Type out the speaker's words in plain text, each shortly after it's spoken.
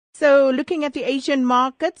So looking at the Asian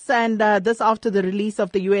markets and this after the release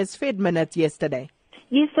of the US Fed minutes yesterday.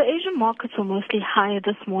 Yes, so Asian markets were mostly higher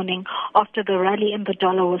this morning after the rally in the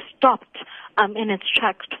dollar was stopped in its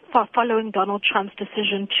tracks following Donald Trump's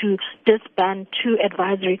decision to disband 2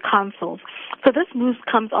 advisory councils. So this move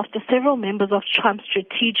comes after several members of Trump's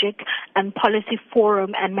Strategic and Policy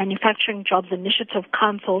Forum and Manufacturing Jobs Initiative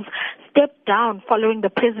councils stepped down following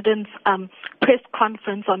the president's press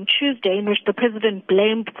conference on Tuesday, in which the president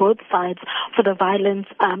blamed both sides for the violence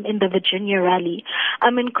in the Virginia rally.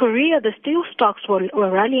 In Korea, the steel stocks were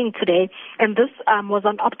rallying today, and this was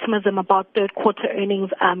on optimism about third quarter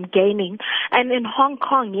earnings gaining. And in Hong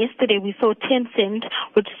Kong yesterday, we saw Tencent,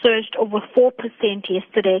 which surged over 4%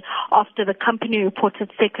 yesterday after the company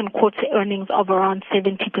reported second quarter earnings of around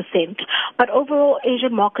 70%. But overall,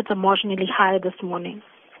 Asian markets are marginally higher this morning.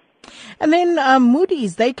 And then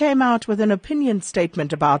Moody's, they came out with an opinion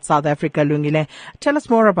statement about South Africa, Lungile. Tell us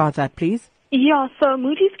more about that, please. Yeah, so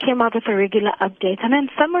Moody's came out with a regular update, and in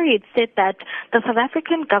summary it said that the South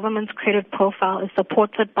African government's credit profile is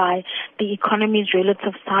supported by the economy's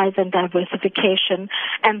relative size and diversification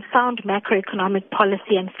and sound macroeconomic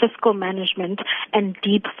policy and fiscal management and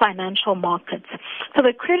deep financial markets. So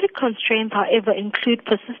the credit constraints, however, include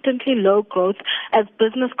persistently low growth as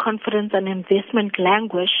business confidence and investment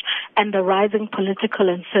languish and the rising political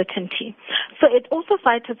uncertainty. So it also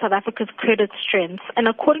cited South Africa's credit strengths, and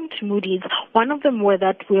according to Moody's, one of them were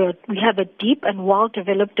that we have a deep and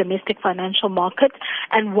well-developed domestic financial market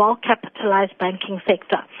and well-capitalized banking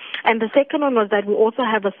sector. And the second one was that we also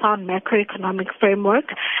have a sound macroeconomic framework.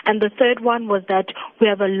 And the third one was that we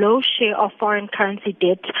have a low share of foreign currency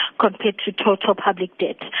debt compared to total public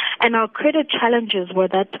debt. And our credit challenges were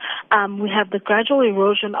that we have the gradual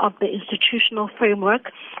erosion of the institutional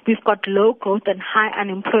framework. We've got low growth and high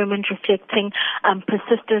unemployment reflecting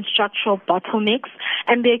persistent structural bottlenecks,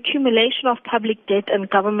 and the accumulation of public debt and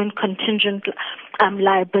government contingent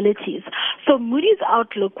liabilities. So Moody's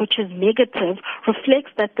outlook, which is negative,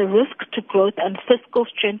 reflects that the risks to growth and fiscal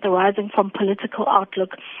strength arising from political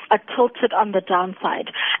outlook are tilted on the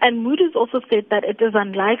downside. And Moody's also said that it is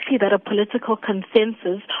unlikely that a political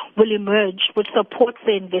consensus will emerge which supports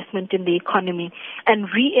the investment in the economy and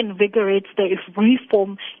reinvigorates the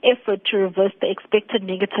reform effort to reverse the expected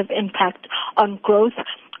negative impact on growth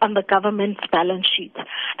on the government's balance sheet.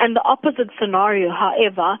 And the opposite scenario,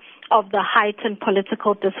 however, of the heightened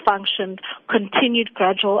political dysfunction, continued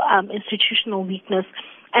gradual institutional weakness,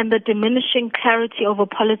 and the diminishing clarity over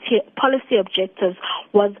policy objectives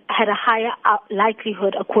had a higher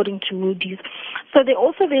likelihood, according to Moody's. So they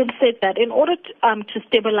also then said that in order to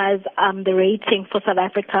stabilize the rating for South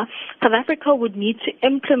Africa would need to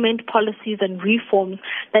implement policies and reforms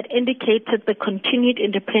that indicated the continued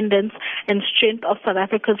independence and strength of South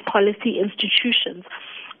Africa's policy institutions,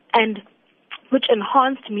 and which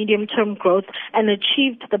enhanced medium-term growth and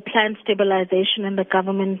achieved the planned stabilization in the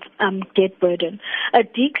government's debt burden. A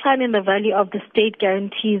decline in the value of the state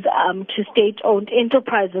guarantees to state-owned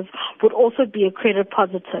enterprises would also be a credit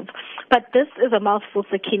positive. But this is a mouthful,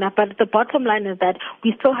 Sakina, but the bottom line is that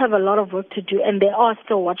we still have a lot of work to do, and they are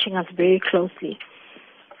still watching us very closely.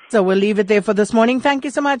 So we'll leave it there for this morning. Thank you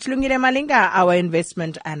so much, Lungile Malinga, our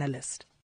investment analyst.